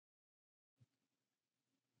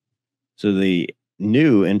So the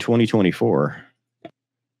new in 2024,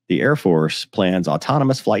 the Air Force plans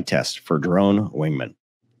autonomous flight test for drone wingmen.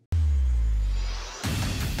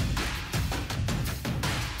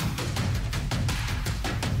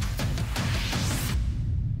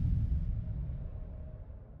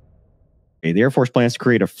 The Air Force plans to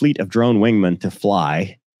create a fleet of drone wingmen to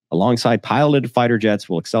fly alongside piloted fighter jets.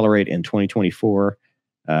 Will accelerate in 2024.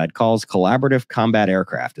 It calls collaborative combat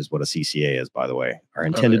aircraft, is what a CCA is, by the way, are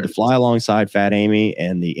intended to fly alongside Fat Amy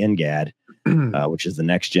and the NGAD, which is the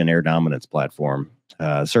next gen air dominance platform.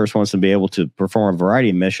 Service wants to be able to perform a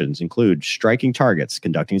variety of missions, include striking targets,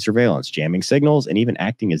 conducting surveillance, jamming signals, and even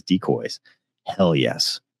acting as decoys. Hell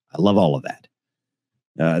yes. I love all of that.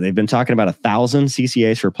 They've been talking about 1,000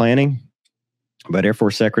 CCAs for planning, but Air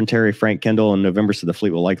Force Secretary Frank Kendall in November said the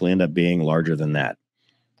fleet will likely end up being larger than that.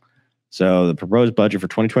 So the proposed budget for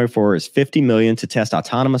 2024 is $50 million to test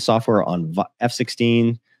autonomous software on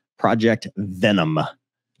F-16 Project Venom.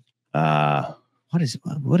 What is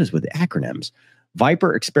with the acronyms?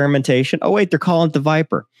 Viper experimentation. Oh, wait, they're calling it the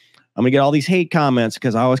Viper. I'm going to get all these hate comments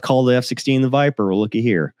because I always call the F-16 the Viper. Well, looky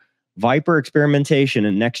here. Viper experimentation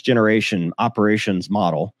and next generation operations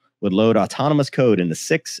model would load autonomous code into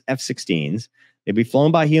 6 F-16s. They'd be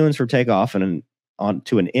flown by humans for takeoff and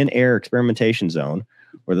onto an in-air experimentation zone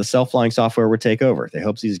where the self-flying software would take over. They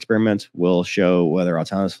hope these experiments will show whether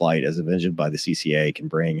autonomous flight, as envisioned by the CCA, can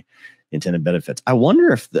bring intended benefits. I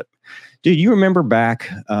wonder if dude, you remember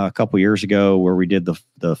back a couple years ago where we did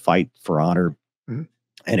the fight for honor, and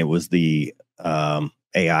it was the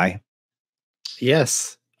AI?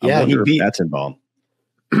 Yes. I wonder if that's involved.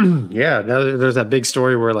 Yeah, there's that big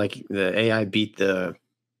story where like the AI beat the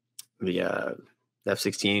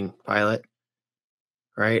F-16 pilot,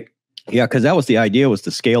 right? Yeah, because that was the idea, was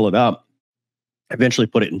to scale it up, eventually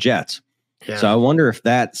put it in jets. Yeah. So I wonder if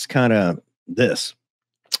that's kind of this.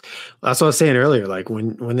 Well, that's what I was saying earlier. Like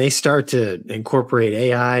when they start to incorporate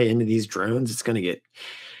AI into these drones, it's going to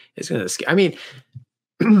I mean,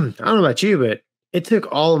 I don't know about you, but it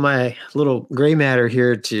took all of my little gray matter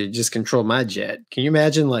here to just control my jet. Can you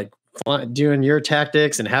imagine like doing your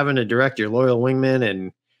tactics and having to direct your loyal wingman?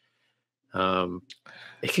 And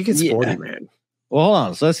it could get sporty, man. Well, hold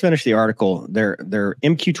on. So let's finish the article. Their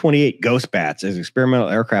MQ-28 Ghost Bats is experimental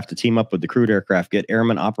aircraft to team up with the crewed aircraft, get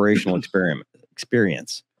airman operational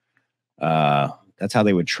experience. That's how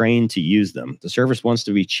they would train to use them. The service wants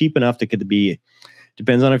to be cheap enough to be,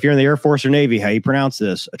 depends on if you're in the Air Force or Navy, how you pronounce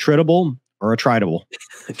this, a tritable or a tritable.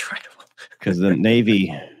 Tritable. Because the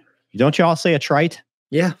Navy, don't you all say a trite?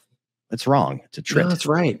 Yeah. That's wrong. It's a trit. No, that's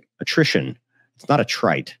right. Attrition. It's not a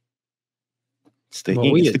trite. It's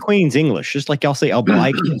the Queen's English, just like y'all say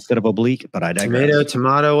oblique instead of oblique, but I digress.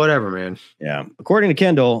 Tomato, whatever, man. Yeah. According to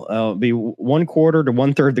Kendall, it'll be 1/4 to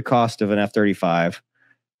 1/3 the cost of an F-35,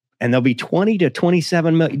 and there'll be 20 to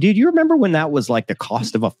 27 million. Dude, you remember when that was like the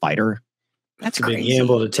cost of a fighter? That's a big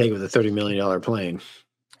gamble to take with a $30 million plane.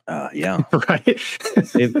 Yeah. Right.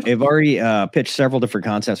 They've already pitched several different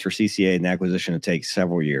concepts for CCA, and the acquisition it takes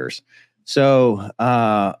several years. So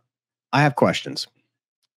I have questions.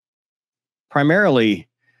 Primarily,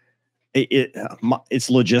 it's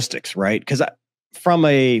logistics, right? Because from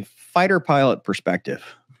a fighter pilot perspective,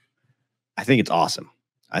 I think it's awesome.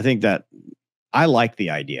 I think that I like the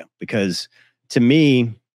idea because, to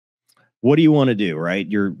me, what do you want to do, right?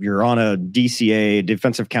 You're on a DCA,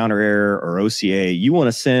 defensive counter air, or OCA. You want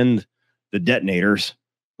to send the detonators.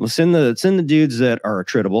 Well, send the dudes that are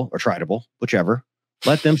attritable or tritable, whichever.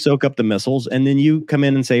 Let them soak up the missiles, and then you come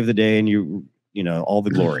in and save the day, and you know all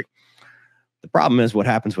the glory. The problem is what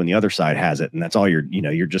happens when the other side has it, and that's all you're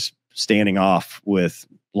just standing off with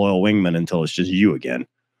loyal wingmen until it's just you again.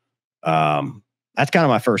 That's kind of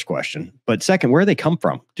my first question. But second, where do they come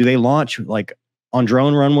from? Do they launch like on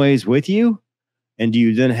drone runways with you? And do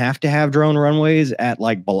you then have to have drone runways at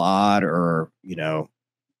like Balad or,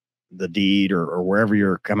 the Deed or wherever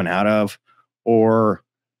you're coming out of? Or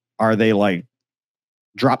are they like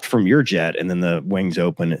dropped from your jet and then the wings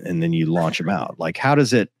open and then you launch them out? Like, how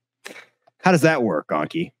does that work,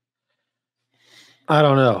 Gonky? I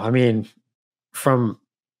don't know. I mean, from,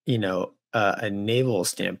 a naval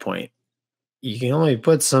standpoint, you can only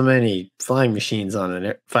put so many flying machines on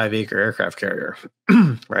a 5-acre aircraft carrier,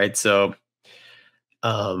 right? So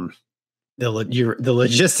the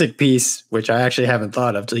logistic piece, which I actually haven't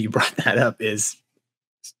thought of till you brought that up,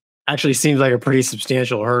 actually seems like a pretty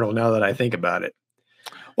substantial hurdle now that I think about it.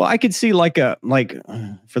 Well, I could see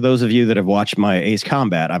for those of you that have watched my Ace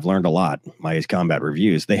Combat, I've learned a lot. My Ace Combat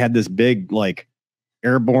reviews, they had this big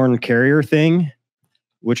airborne carrier thing,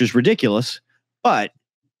 which is ridiculous. But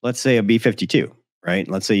let's say a B-52, right?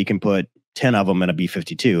 Let's say you can put 10 of them in a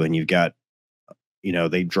B-52, and you've got,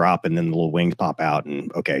 they drop and then the little wings pop out.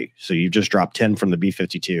 And okay, so you've just dropped 10 from the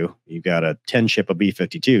B-52. You've got a 10 ship of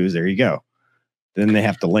B-52s. There you go. Then they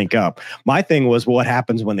have to link up. My thing was, what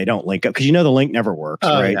happens when they don't link up? Because the link never works,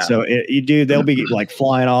 right? Yeah. So they'll be like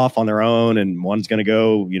flying off on their own, and one's going to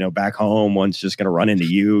go, back home. One's just going to run into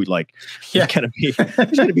you. Like, there's going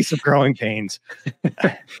to be some growing pains.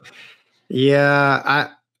 Yeah,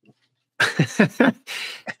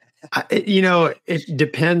 it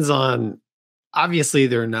depends on. Obviously,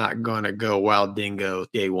 they're not going to go wild dingo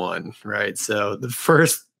day one, right? So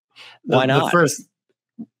why not?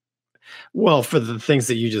 Well, for the things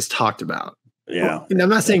that you just talked about. Yeah. And I'm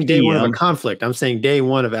not saying day one of a conflict. I'm saying day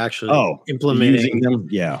one of actually implementing them.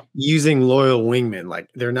 Using loyal wingmen. Like,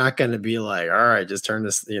 they're not going to be like, all right, just turn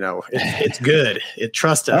this, it's good.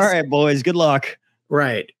 Trust us. All right, boys, good luck.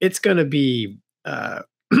 Right. It's going to be, there's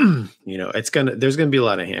going to be a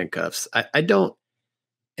lot of handcuffs. I don't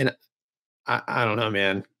know,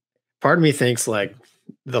 man. Part of me thinks like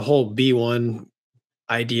the whole B1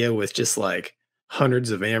 idea with just like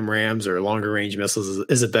hundreds of AMRAAMs or longer range missiles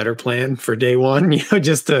is a better plan for day one,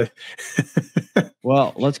 just to.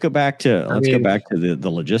 Well, let's go back to the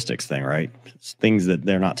logistics thing, right? It's things that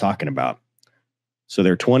they're not talking about. So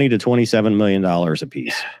they're $20 to $27 million a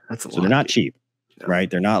piece. That's a lot. So they're not cheap, right?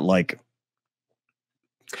 They're not like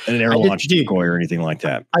an air launch decoy or anything like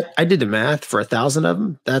that. I did the math for 1,000 of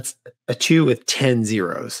them. That's a 2 with 10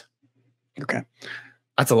 zeros. Okay.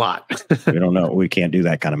 That's a lot. We don't know. We can't do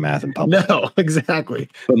that kind of math in public. No, exactly.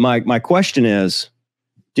 But my question is,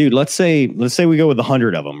 dude, let's say we go with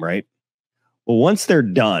 100 of them, right? Well, once they're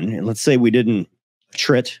done, and let's say we didn't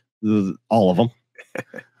trit all of them,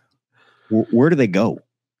 where do they go?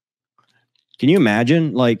 Can you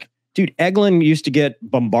imagine? Like, dude, Eglin used to get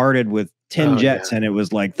bombarded with 10 jets, and it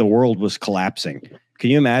was like the world was collapsing.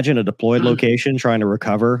 Can you imagine a deployed location trying to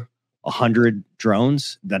recover 100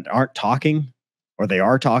 drones that aren't talking? Or they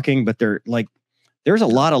are talking, but they're like, there's a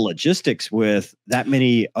lot of logistics with that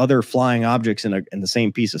many other flying objects in the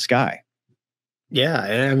same piece of sky. Yeah.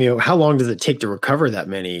 And I mean, how long does it take to recover that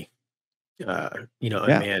many,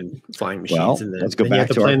 unmanned flying machines? Well, let's go back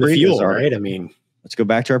to our previous article, right? I mean, let's go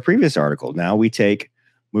back to our previous article. Now we take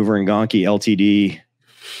Mover and Gonky Ltd.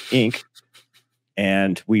 Inc.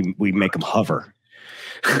 and we make them hover.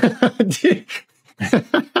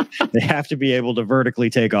 They have to be able to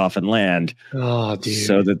vertically take off and land. Oh, dude.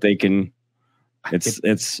 So that they can.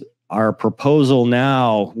 It's our proposal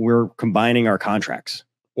now. We're combining our contracts.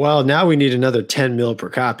 Well, now we need another 10 mil per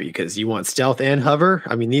copy because you want stealth and hover.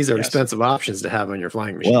 I mean, these are expensive options to have on your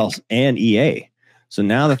flying machine. Well, and EA. So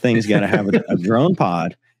now the thing's got to have a drone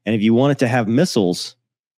pod, and if you want it to have missiles,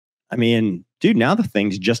 I mean, dude, now the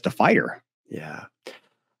thing's just a fighter. Yeah,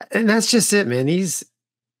 and that's just it, man. These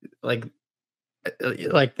like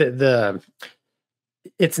the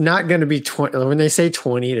it's not going to be 20 when they say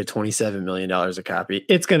 20 to $27 million a copy.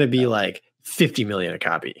 It's going to be like 50 million a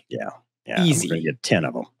copy. Yeah, easy. We're gonna get 10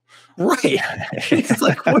 of them. Right. It's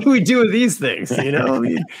like, what do we do with these things? I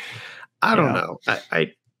mean, I don't know.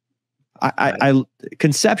 I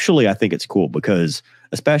conceptually, I think it's cool because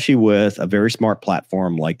especially with a very smart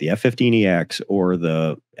platform like the F-15EX or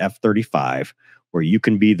the F-35, where you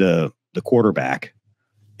can be the quarterback.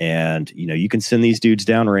 And, you can send these dudes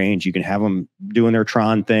downrange. You can have them doing their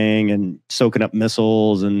Tron thing and soaking up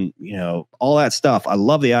missiles and, all that stuff. I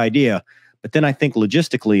love the idea. But then I think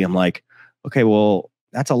logistically, I'm like, okay, well,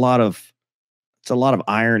 it's a lot of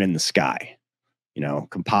iron in the sky,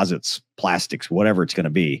 composites, plastics, whatever it's going to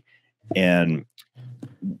be. And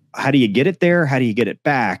how do you get it there? How do you get it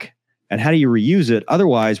back? And how do you reuse it?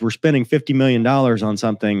 Otherwise, we're spending $50 million on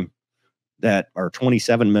something or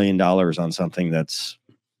 $27 million on something that's,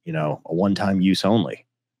 a one-time use only.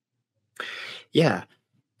 Yeah.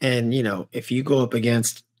 And, if you go up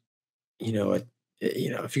against,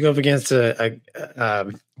 if you go up against let's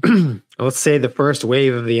say the first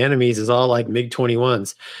wave of the enemies is all like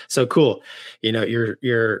MiG-21s. So cool.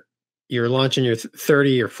 You're launching your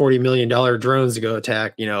 30 or $40 million drones to go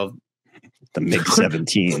attack, the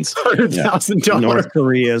MiG-17s. $100,000. North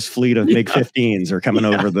Korea's fleet of MiG-15s are coming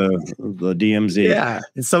over the DMZ. Yeah.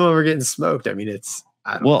 And some of them are getting smoked. I mean,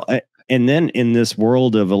 and then in this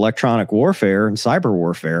world of electronic warfare and cyber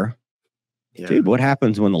warfare, dude, what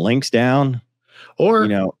happens when the link's down? Or,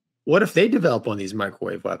 what if they develop one of these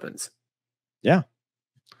microwave weapons? Yeah.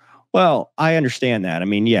 Well, I understand that. I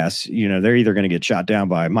mean, yes, they're either going to get shot down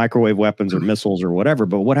by microwave weapons or missiles or whatever,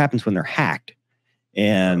 but what happens when they're hacked?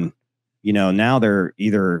 And, now they're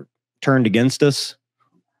either turned against us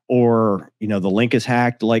or, the link is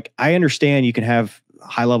hacked. Like, I understand you can have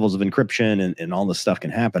high levels of encryption and all this stuff can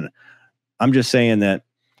happen. I'm just saying that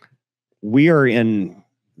we are in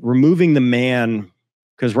removing the man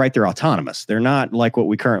because they're autonomous. They're not like what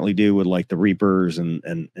we currently do with like the Reapers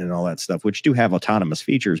and all that stuff, which do have autonomous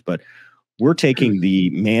features, but we're taking the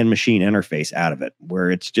man-machine interface out of it,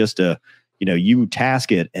 where it's just you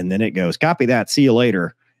task it and then it goes, copy that, see you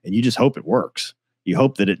later. And you just hope it works. You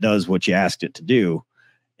hope that it does what you asked it to do.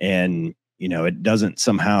 And, it doesn't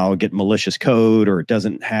somehow get malicious code, or it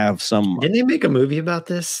doesn't have some. Didn't they make a movie about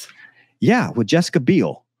this? Yeah, with Jessica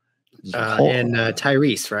Biel. And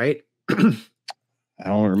Tyrese, right? I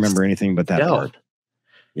don't remember anything but that part.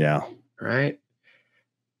 Yeah. Right.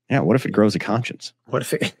 Yeah. What if it grows a conscience? What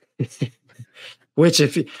if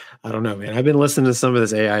it, I don't know, man. I've been listening to some of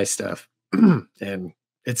this AI stuff and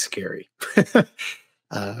it's scary.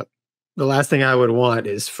 The last thing I would want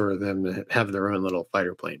is for them to have their own little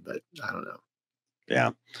fighter plane, but I don't know. Yeah.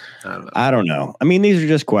 I don't know. I mean, these are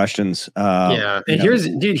just questions. Yeah. And here's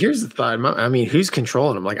the thought. I mean, who's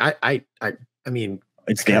controlling them? Like, I mean,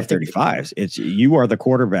 it's the F-35s. It's you are the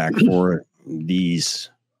quarterback for these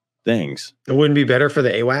things. It wouldn't be better for the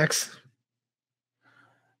AWACS.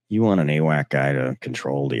 You want an AWAC guy to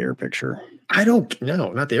control the air picture? I don't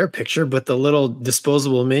know, not the air picture, but the little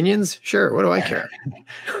disposable minions. Sure, what do I care?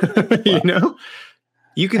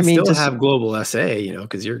 You can still have global SA,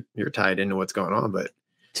 because you're tied into what's going on. But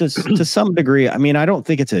to some degree, I mean, I don't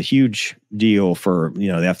think it's a huge deal for the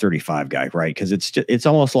F-35 guy, right? Because it's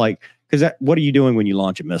almost like what are you doing when you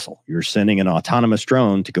launch a missile? You're sending an autonomous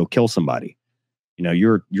drone to go kill somebody.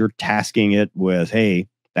 You're tasking it with, hey,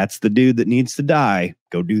 that's the dude that needs to die.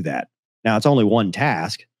 Go do that. Now it's only one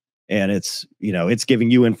task. And it's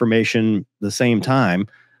giving you information the same time,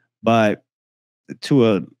 but to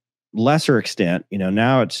a lesser extent,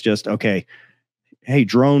 now it's just, okay, hey,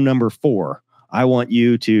 drone number 4, I want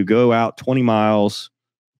you to go out 20 miles,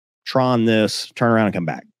 Tron this, turn around and come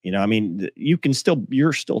back. I mean,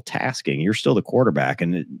 you're still tasking, you're still the quarterback.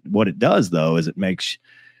 And what it does though, is it makes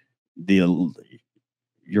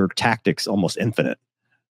your tactics almost infinite,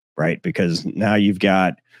 right? Because now you've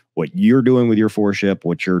got what you're doing with your 4-ship,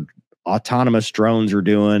 what your autonomous drones are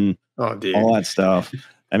doing, all that stuff.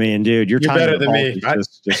 I mean, dude, you're better than me.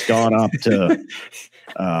 Just gone up to.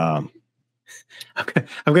 I'm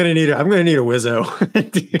gonna need a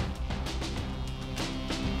Wizzo.